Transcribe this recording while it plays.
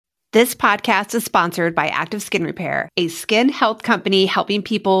This podcast is sponsored by Active Skin Repair, a skin health company helping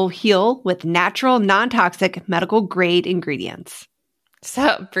people heal with natural, non-toxic, medical-grade ingredients.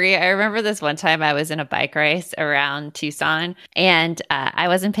 So, Brie, I remember this one time I was in a bike race around Tucson and I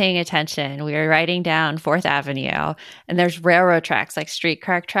wasn't paying attention. We were riding down 4th Avenue and there's railroad tracks, like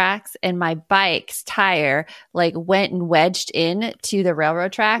streetcar tracks. And my bike's tire went and wedged in to the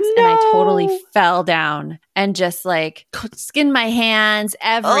railroad tracks. No! And I totally fell down and just skinned my hands,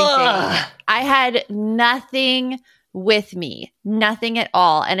 everything. Ugh. I had nothing with me, nothing at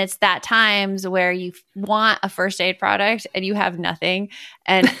all. And it's that times where you want a first aid product and you have nothing.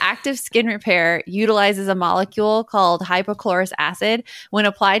 And Active Skin Repair utilizes a molecule called hypochlorous acid. When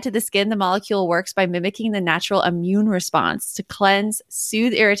applied to the skin, the molecule works by mimicking the natural immune response to cleanse,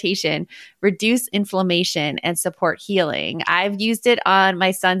 soothe irritation, reduce inflammation, and support healing. I've used it on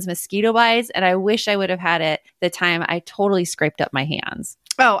my son's mosquito bites, and I wish I would have had it the time I totally scraped up my hands.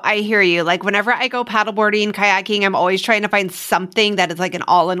 Oh, I hear you. Whenever I go paddleboarding, kayaking, I'm always trying to find something that is an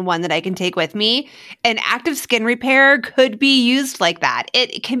all-in-one that I can take with me. And Active Skin Repair could be used like that.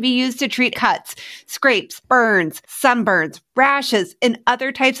 It can be used to treat cuts, scrapes, burns, sunburns, rashes, and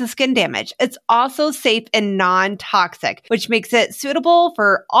other types of skin damage. It's also safe and non-toxic, which makes it suitable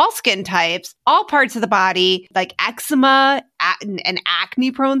for all skin types, all parts of the body, like eczema and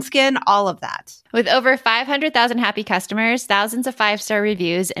acne-prone skin, all of that. With over 500,000 happy customers, thousands of 5-star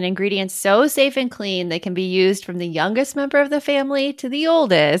reviews, and ingredients so safe and clean they can be used from the youngest member of the family to the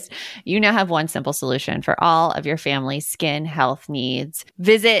oldest, you now have one simple solution for all of your family's skin health needs.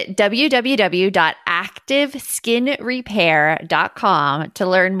 Visit www.activeskinrepair.com to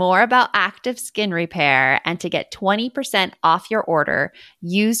learn more about Active Skin Repair and to get 20% off your order.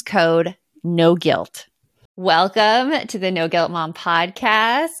 Use code NOGUILT. Welcome to the No Guilt Mom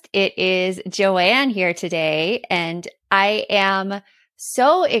podcast. It is Joanne here today, and I am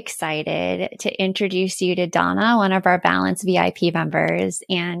so excited to introduce you to Donna, one of our Balance VIP members.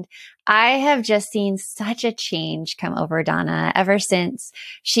 And I have just seen such a change come over Donna ever since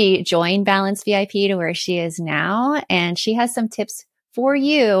she joined Balance VIP to where she is now. And she has some tips for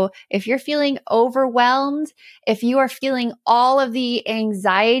you if you're feeling overwhelmed, if you are feeling all of the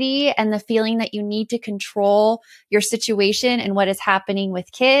anxiety and the feeling that you need to control your situation and what is happening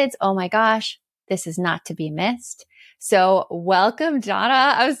with kids. Oh my gosh, this is not to be missed. So welcome,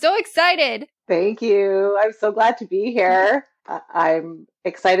 Donna. I'm so excited. Thank you. I'm so glad to be here. I'm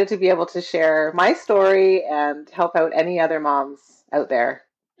excited to be able to share my story and help out any other moms out there.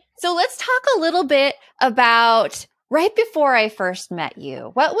 So let's talk a little bit about right before I first met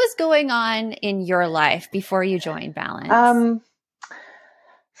you. What was going on in your life before you joined Balance?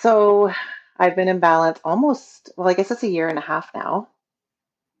 So I've been in Balance I guess it's a year and a half now.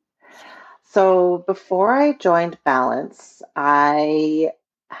 So before I joined Balance, I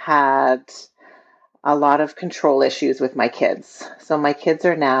had a lot of control issues with my kids. So my kids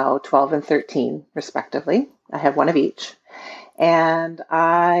are now 12 and 13, respectively. I have one of each. And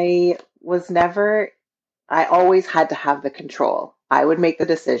I always had to have the control. I would make the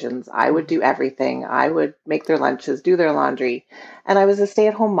decisions. I would do everything. I would make their lunches, do their laundry. And I was a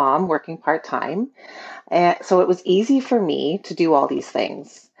stay-at-home mom working part-time. And so it was easy for me to do all these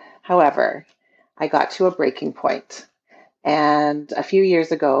things. However, I got to a breaking point. And a few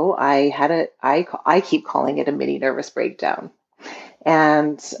years ago, I keep calling it a mini nervous breakdown.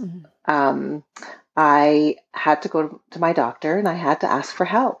 And I had to go to my doctor and I had to ask for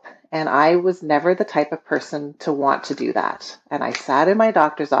help. And I was never the type of person to want to do that. And I sat in my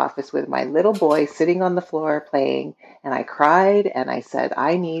doctor's office with my little boy sitting on the floor playing, and I cried and I said,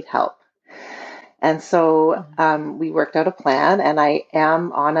 I need help. And so we worked out a plan, and I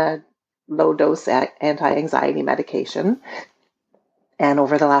am on a low-dose anti-anxiety medication. And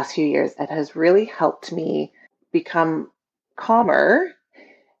over the last few years, it has really helped me become calmer,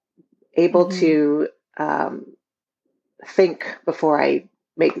 able to think before I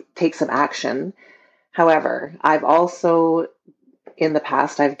take some action. However, I've also, in the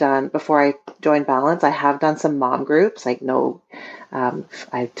past, before I joined Balance, I have done some mom groups. I've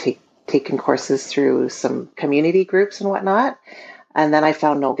taken courses through some community groups and whatnot. And then I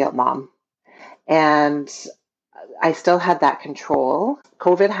found No Guilt Mom. And I still had that control.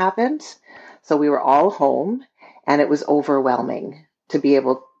 COVID happened. So we were all home, and it was overwhelming to be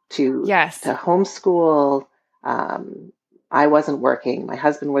able to homeschool. I wasn't working. My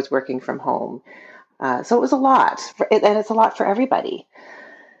husband was working from home. So it was a lot, and it's a lot for everybody.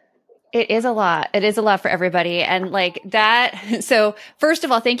 It is a lot. It is a lot for everybody. And like that. So first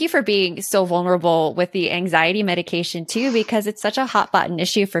of all, thank you for being so vulnerable with the anxiety medication too, because it's such a hot button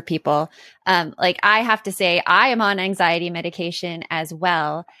issue for people. Like I have to say I am on anxiety medication as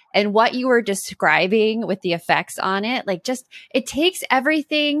well. And what you were describing with the effects on it, like just, it takes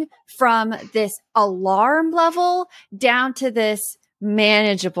everything from this alarm level down to this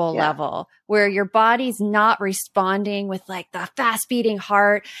manageable level where your body's not responding with like the fast beating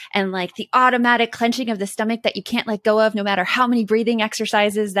heart and like the automatic clenching of the stomach that you can't let go of no matter how many breathing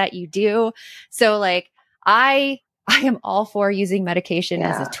exercises that you do. So like I am all for using medication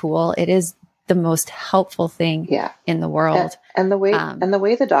as a tool. It is the most helpful thing in the world. And the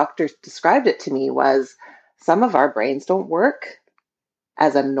way the doctors described it to me was some of our brains don't work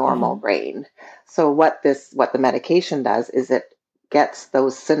as a normal brain. So what the medication does is it gets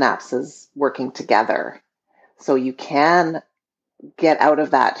those synapses working together so you can get out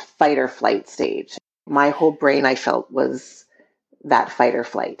of that fight or flight stage. My whole brain, I felt, was that fight or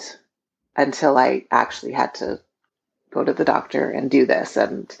flight until I actually had to go to the doctor and do this,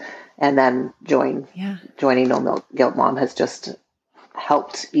 and then joining No Guilt Mom has just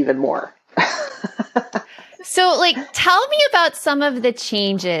helped even more. So like, tell me about some of the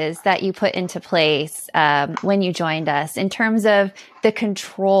changes that you put into place when you joined us in terms of the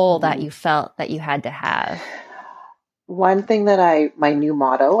control that you felt that you had to have. One thing that my new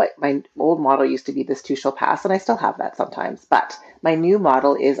motto, my old motto used to be "This too shall pass," and I still have that sometimes, but my new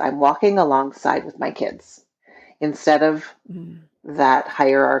motto is I'm walking alongside with my kids. Instead of that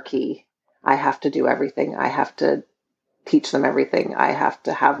hierarchy, I have to do everything. I have to teach them everything. I have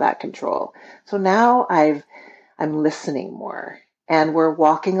to have that control. So now I'm listening more, and we're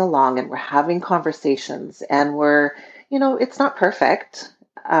walking along and we're having conversations, and we're, it's not perfect.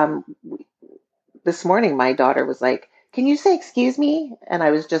 This morning, my daughter was like, "Can you say excuse me?" And I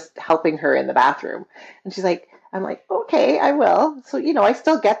was just helping her in the bathroom. And she's like, I'm like, "Okay, I will." So, I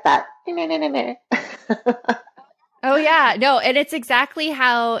still get that. Oh yeah, no, and it's exactly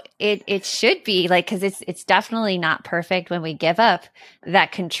how it should be, like, because it's definitely not perfect when we give up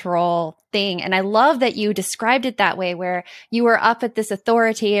that control thing. And I love that you described it that way, where you were up at this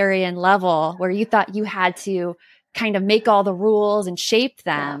authoritarian level where you thought you had to kind of make all the rules and shape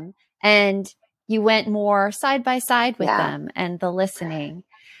them, and you went more side by side with them and the listening.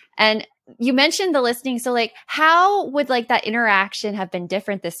 And you mentioned the listening. So like, how would like that interaction have been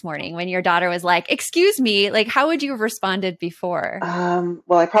different this morning when your daughter was like, "Excuse me," like, how would you have responded before?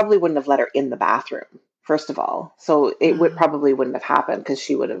 Well, I probably wouldn't have let her in the bathroom, first of all. So it probably wouldn't have happened because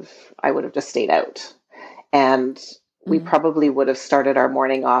I would have just stayed out. And we probably would have started our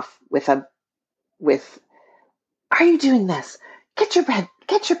morning off with, "Are you doing this? Get your bed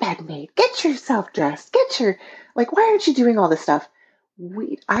made, get yourself dressed, why aren't you doing all this stuff?"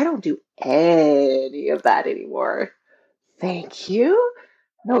 I don't do any of that anymore. Thank you.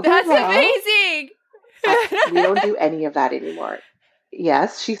 No, that's amazing. We don't do any of that anymore.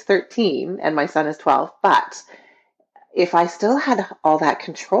 Yes, she's 13 and my son is 12, but if I still had all that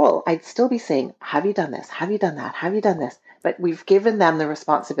control, I'd still be saying, "Have you done this? Have you done that? Have you done this?" But we've given them the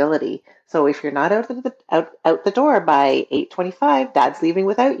responsibility. So if you're not out the door by 8:25, Dad's leaving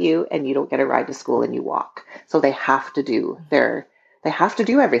without you, and you don't get a ride to school, and you walk. So they have to do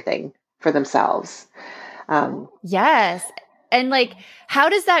everything for themselves. Yes. And like, how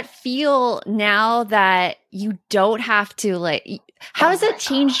does that feel now that you don't have to, like, how does it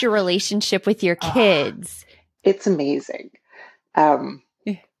change your relationship with your kids? It's amazing. My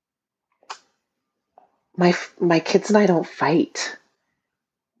kids and I don't fight.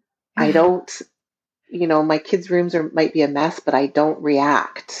 I don't, my kids' rooms might be a mess, but I don't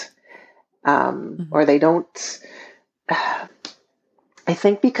react. Or they don't, I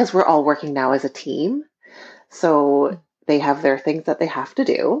think because we're all working now as a team. So they have their things that they have to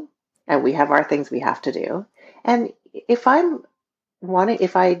do, and we have our things we have to do. And if I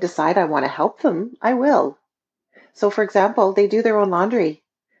decide I want to help them, I will. So for example, they do their own laundry.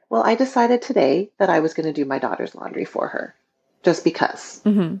 Well, I decided today that I was going to do my daughter's laundry for her just because,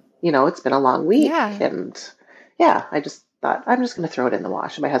 it's been a long week. And I just thought I'm just going to throw it in the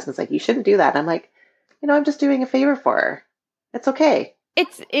wash. And my husband's like, "You shouldn't do that." I'm like, I'm just doing a favor for her. It's okay.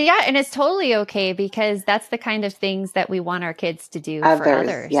 And it's totally okay, because that's the kind of things that we want our kids to do for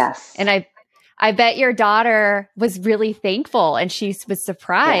others. Yes. And I bet your daughter was really thankful, and she was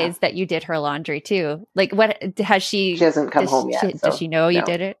surprised that you did her laundry too. Like, what has she? She hasn't come home yet. Does she know you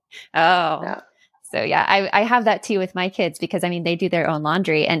did it? Oh, no. So yeah, I have that too with my kids, because they do their own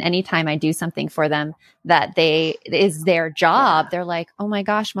laundry, and anytime I do something for them that is their job, they're like, "Oh my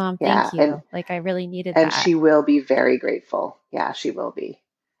gosh, Mom, thank you." I really needed that. And she will be very grateful. Yeah, she will be.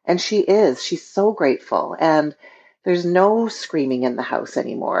 And she's so grateful. And there's no screaming in the house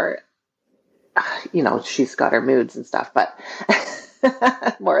anymore. She's got her moods and stuff, but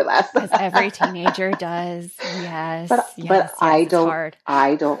more or less. As every teenager does. Yes. But yes, I it's hard.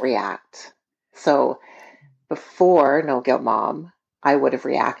 don't react. So before No Guilt Mom, I would have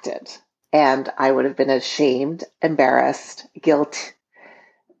reacted, and I would have been ashamed, embarrassed, guilt.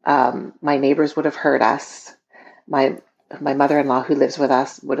 My neighbors would have heard us. My mother-in-law, who lives with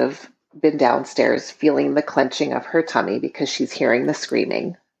us, would have been downstairs feeling the clenching of her tummy because she's hearing the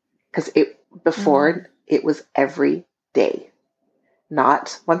screaming. Because it was every day,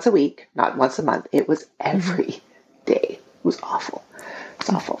 not once a week, not once a month. It was every day. It was awful. It's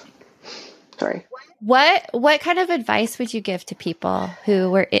awful. Sorry. What kind of advice would you give to people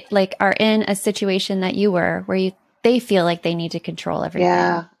who are in a situation that you were, where they feel like they need to control everything?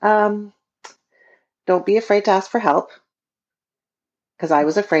 Yeah. Don't be afraid to ask for help. Because I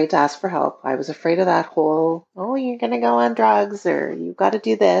was afraid to ask for help. I was afraid of that whole, oh, you're going to go on drugs, or you've got to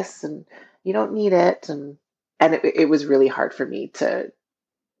do this and you don't need it. And it was really hard for me to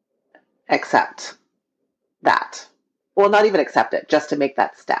accept that. Well, not even accept it, just to make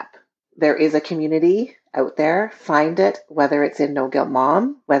that step. There is a community out there. Find it, whether it's in No Guilt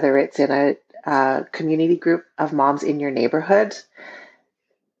Mom, whether it's in a community group of moms in your neighborhood,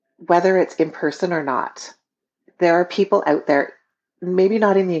 whether it's in person or not. There are people out there, maybe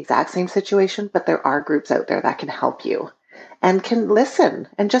not in the exact same situation, but there are groups out there that can help you and can listen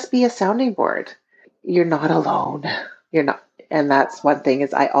and just be a sounding board. You're not alone. You're not. And that's one thing,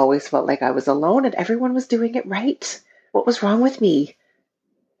 is I always felt like I was alone and everyone was doing it right. What was wrong with me?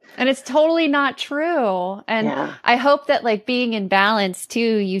 And it's totally not true. And Yeah. I hope that being in balance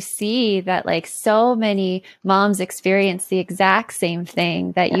too, you see that so many moms experience the exact same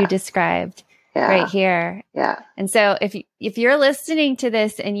thing that you described right here. Yeah. And so if you're listening to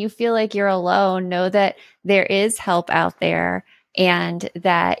this and you feel like you're alone, know that there is help out there, and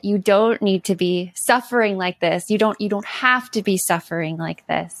that you don't need to be suffering like this. You don't have to be suffering like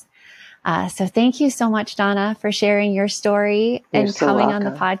this. So thank you so much, Donna, for sharing your story and coming on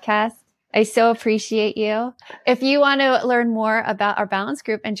the podcast. I so appreciate you. If you want to learn more about our balance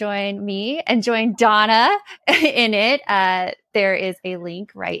group and join me and join Donna in it, there is a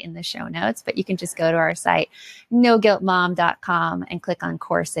link right in the show notes, but you can just go to our site, noguiltmom.com, and click on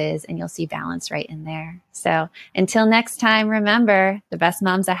courses, and you'll see balance right in there. So until next time, remember, the best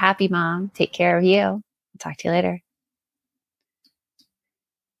mom's a happy mom. Take care of you. Talk to you later.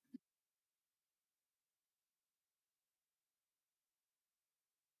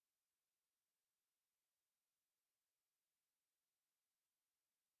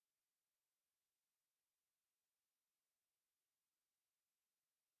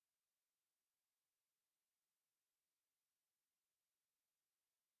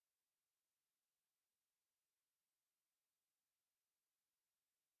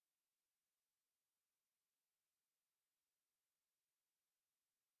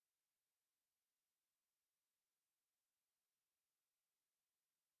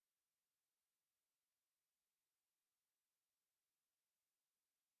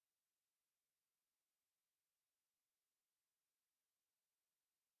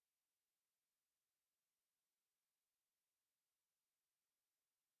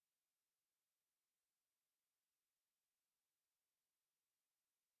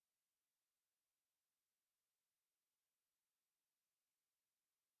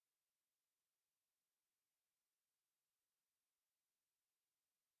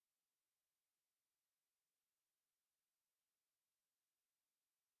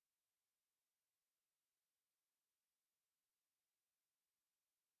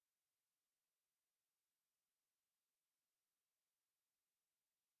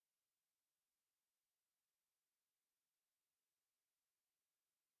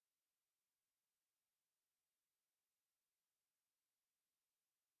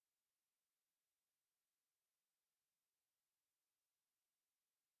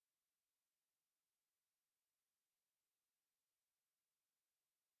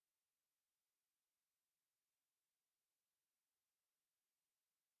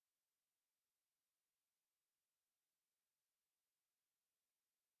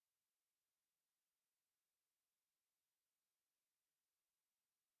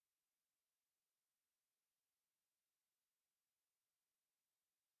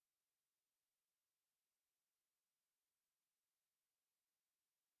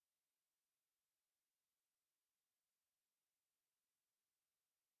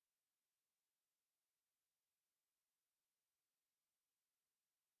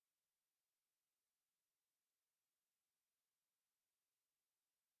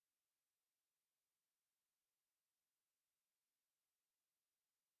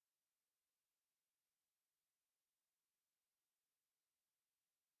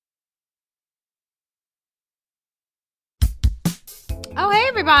 Oh, hey,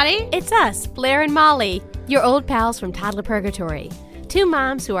 everybody. It's us, Blair and Molly, your old pals from Toddler Purgatory. Two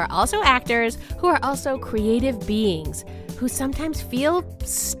moms who are also actors, who are also creative beings, who sometimes feel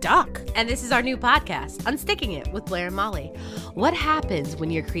stuck. And this is our new podcast, Unsticking It with Blair and Molly. What happens when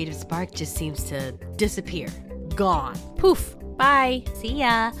your creative spark just seems to disappear? Gone. Poof. Bye. See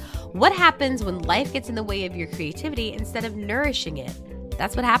ya. What happens when life gets in the way of your creativity instead of nourishing it?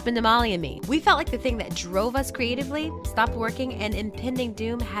 That's what happened to Molly and me. We felt like the thing that drove us creatively stopped working, and impending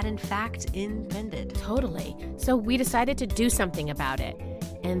doom had in fact impended. Totally. So we decided to do something about it.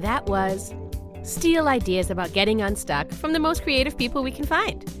 And that was steal ideas about getting unstuck from the most creative people we can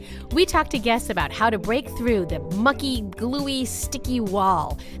find. We talked to guests about how to break through the mucky, gluey, sticky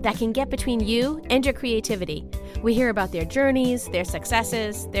wall that can get between you and your creativity. We hear about their journeys, their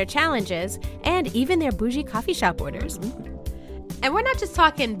successes, their challenges, and even their bougie coffee shop orders. And we're not just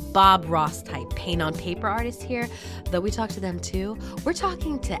talking Bob Ross type paint on paper artists here, though we talk to them too. We're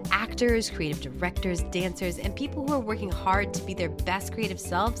talking to actors, creative directors, dancers, and people who are working hard to be their best creative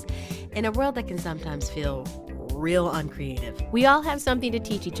selves in a world that can sometimes feel real uncreative. We all have something to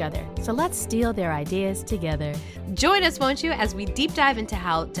teach each other, so let's steal their ideas together. Join us, won't you, as we deep dive into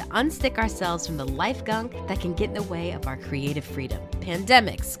how to unstick ourselves from the life gunk that can get in the way of our creative freedom.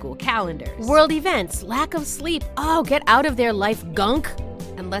 Pandemics, school calendars, world events, lack of sleep. Oh, get out of their life gunk.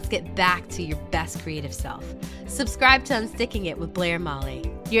 And let's get back to your best creative self. Subscribe to Unsticking It with Blair and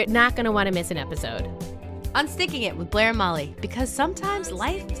Molly. You're not going to want to miss an episode. Unsticking It with Blair and Molly, because sometimes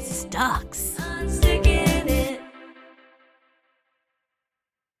life sucks. Unsticking it.